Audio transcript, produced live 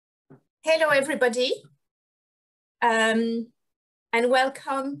Hello, everybody, and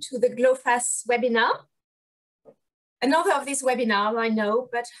welcome to the GloFAS webinar. Another of these webinars, I know,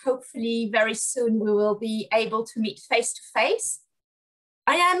 but hopefully very soon we will be able to meet face-to-face.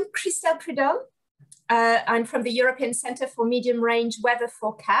 I am Christelle Prudhomme. I'm from the European Centre for Medium Range Weather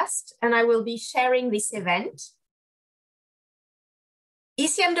Forecast, and I will be sharing this event.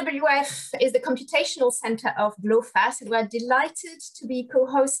 ECMWF is the computational center of GloFAS, and we're delighted to be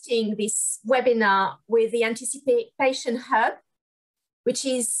co-hosting this webinar with the Anticipation Hub, which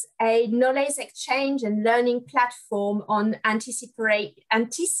is a knowledge exchange and learning platform on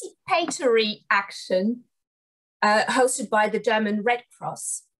anticipatory action hosted by the German Red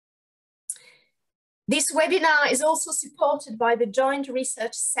Cross. This webinar is also supported by the Joint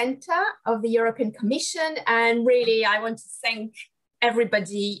Research Center of the European Commission, and really I want to thank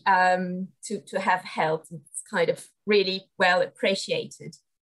everybody to have helped. It's kind of really well appreciated.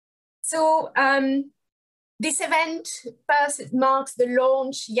 So this event first, it marks the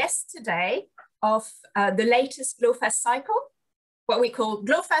launch yesterday of the latest GloFAS cycle, what we call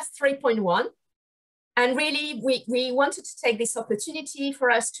GloFAS 3.1. And really, we wanted to take this opportunity for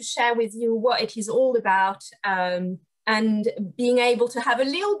us to share with you what it is all about and being able to have a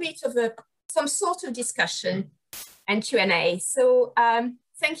little bit of some sort of discussion and Q&A. So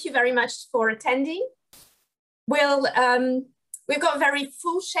thank you very much for attending. We've got a very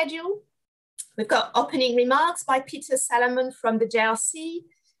full schedule. We've got opening remarks by Peter Salomon from the JRC.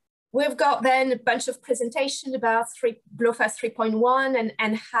 We've got then a bunch of presentation about GloFAS 3.1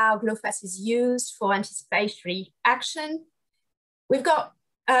 and how GloFAS is used for anticipatory action. We've got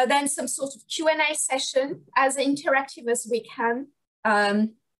then some sort of Q&A session as interactive as we can.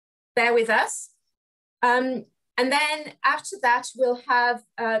 Bear with us. And then after that, we'll have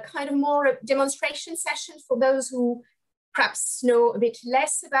a kind of more demonstration session for those who perhaps know a bit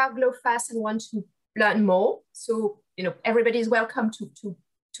less about GloFAS and want to learn more. So, you know, everybody is welcome to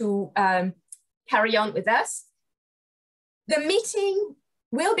carry on with us. The meeting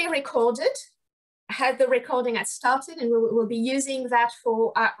will be recorded. The recording has started, and we'll be using that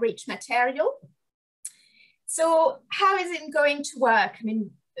for outreach material. So how is it going to work? I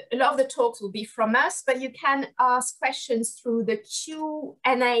mean, a lot of the talks will be from us, but you can ask questions through the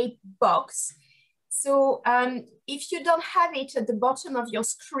Q&A box. So if you don't have it at the bottom of your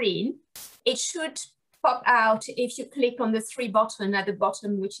screen, it should pop out if you click on the 3 button at the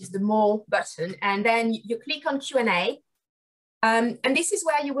bottom, which is the More button, and then you click on Q&A. And this is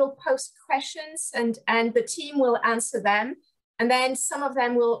where you will post questions and the team will answer them. And then some of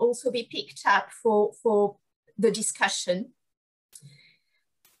them will also be picked up for the discussion.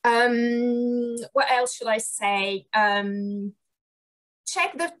 What else should I say?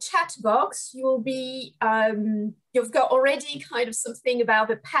 Check the chat box. You'll be, you've got already kind of something about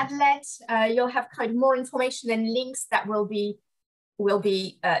the Padlet. You'll have kind of more information and links that will be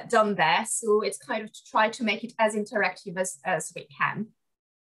done there. So it's kind of to try to make it as interactive as we can.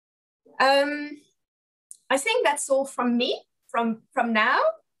 I think that's all from me from now.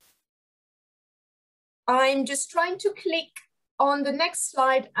 I'm just trying to click on the next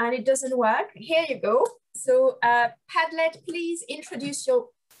slide and it doesn't work. Here you go. So Padlet, please introduce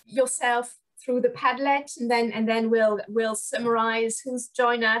yourself through the Padlet, and then we'll summarize who's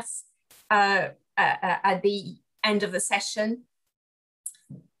joined us at the end of the session.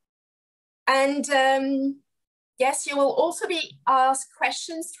 And yes, you will also be asked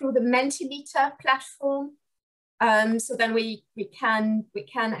questions through the Mentimeter platform. So then we can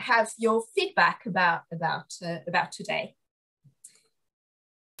have your feedback about today.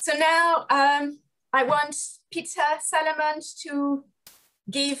 So now I want Peter Salomon to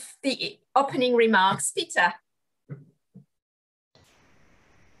give the opening remarks. Peter.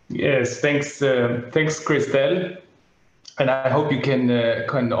 Yes, thanks, Christelle. And I hope you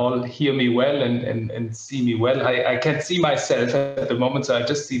can all hear me well and see me well. I can't see myself at the moment, so I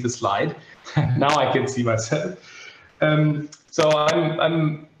just see the slide. Now I can see myself. So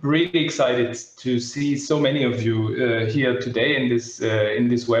I'm really excited to see so many of you here today in this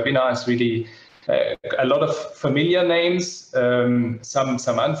webinar. It's really a lot of familiar names, some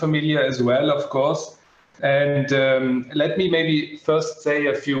unfamiliar as well, of course. And let me maybe first say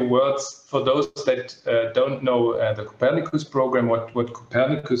a few words for those that don't know the Copernicus program, what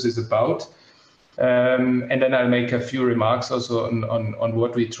Copernicus is about. And then I'll make a few remarks also on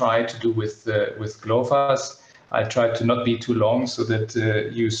what we try to do with GloFAS. I try to not be too long so that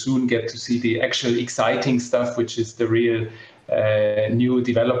you soon get to see the actual exciting stuff, which is the real new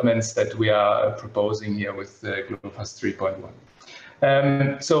developments that we are proposing here with GloFAS 3.1.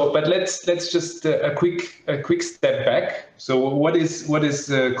 But let's just a quick step back. So what is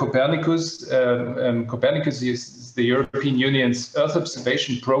Copernicus? Copernicus is the European Union's Earth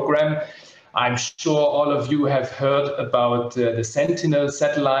observation program. I'm sure all of you have heard about the Sentinel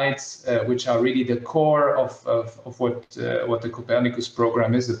satellites, which are really the core of what the Copernicus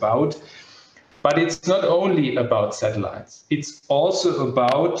program is about. But it's not only about satellites. It's also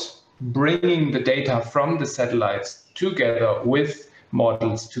about bringing the data from the satellites together with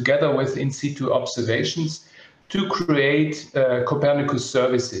models, together with in situ observations, to create Copernicus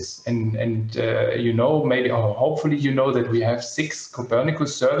services. And you know, maybe, or hopefully you know, that we have 6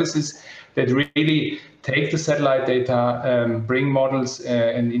 Copernicus services that really take the satellite data, bring models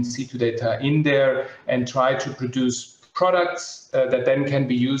and in situ data in there, and try to produce products that then can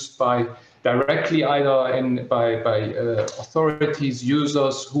be used by directly either by authorities,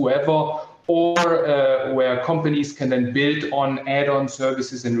 users, whoever, or where companies can then build on add-on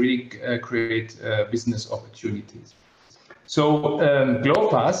services and really create business opportunities. So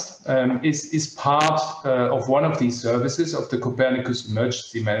GloFAS is part of one of these services of the Copernicus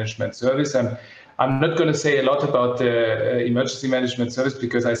Emergency Management Service. I'm not going to say a lot about the emergency management service,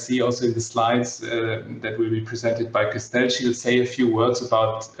 because I see also in the slides that will be presented by Christelle, she'll say a few words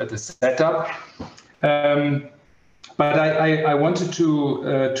about the setup. But I wanted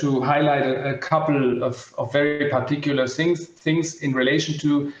to highlight a couple of very particular things in relation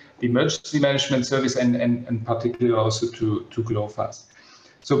to the emergency management service and particularly also to GloFAS.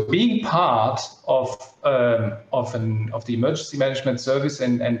 So being part of the emergency management service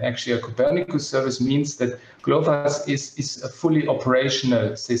and actually a Copernicus service means that GloFAS is a fully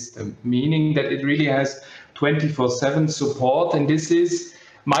operational system, meaning that it really has 24/7 support. And this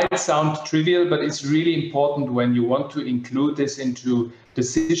might sound trivial, but it's really important when you want to include this into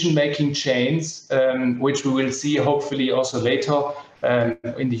decision-making chains, which we will see hopefully also later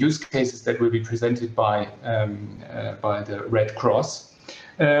in the use cases that will be presented by the Red Cross.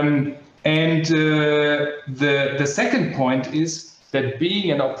 The second point is that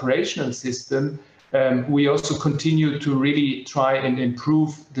being an operational system, we also continue to really try and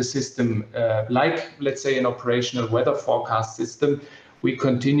improve the system, like, let's say, an operational weather forecast system. We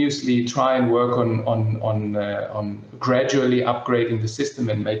continuously try and work on gradually upgrading the system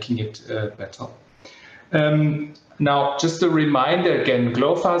and making it better. Now, just a reminder again,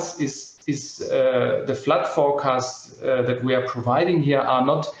 GloFAS is the flood forecasts that we are providing here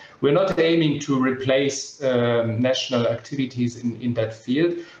we're not aiming to replace national activities in that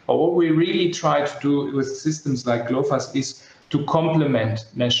field. But what we really try to do with systems like GloFAS is to complement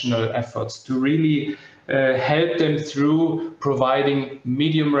national efforts, to really help them through providing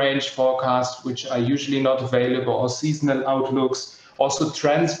medium range forecasts, which are usually not available, or seasonal outlooks, also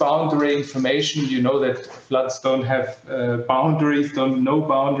transboundary information. You know that floods don't have boundaries, don't know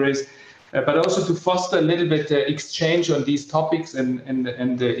boundaries, but also to foster a little bit exchange on these topics and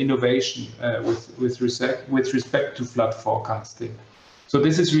the innovation with respect to flood forecasting. So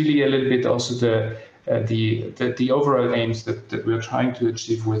this is really a little bit also the overall aims that we're trying to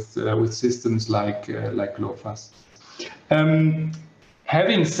achieve with systems like GloFAS.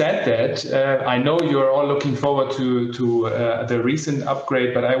 Having said that, I know you're all looking forward to the recent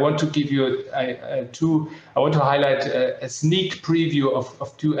upgrade, but I want to give you I want to highlight a sneak preview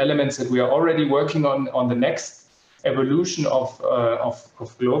of 2 elements that we are already working on the next evolution of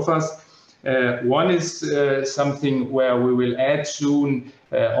GloFAS. One is something where we will add soon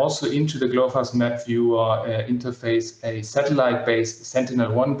also into the GloFAS map viewer interface a satellite-based,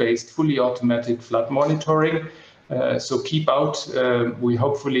 Sentinel-1-based, fully automatic flood monitoring. So keep out. We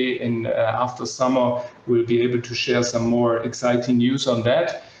hopefully after summer we'll be able to share some more exciting news on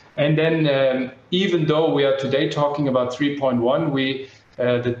that. And then even though we are today talking about 3.1,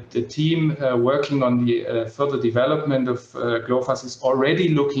 the team working on the further development of GloFAS is already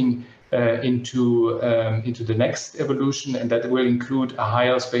looking into the next evolution, and that will include a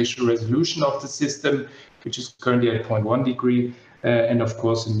higher spatial resolution of the system, which is currently at 0.1 degree, and of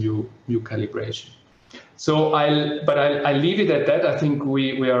course a new calibration. So I'll leave it at that. I think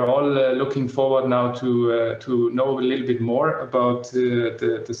we are all looking forward now to know a little bit more about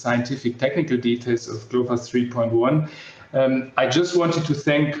the scientific technical details of GloFAS 3.1. I just wanted to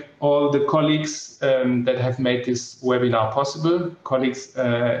thank all the colleagues that have made this webinar possible, colleagues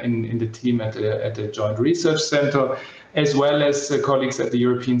in the team at the Joint Research Center, as well as colleagues at the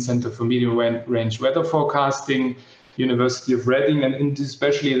European Center for Medium Range Weather Forecasting, University of Reading, and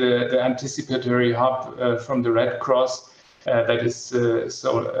especially the anticipatory hub from the Red Cross that is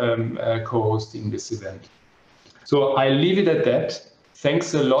co-hosting this event. So I'll leave it at that.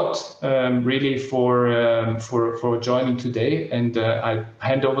 thanks a lot, really, for joining today. And I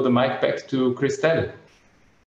hand over the mic back to Christelle.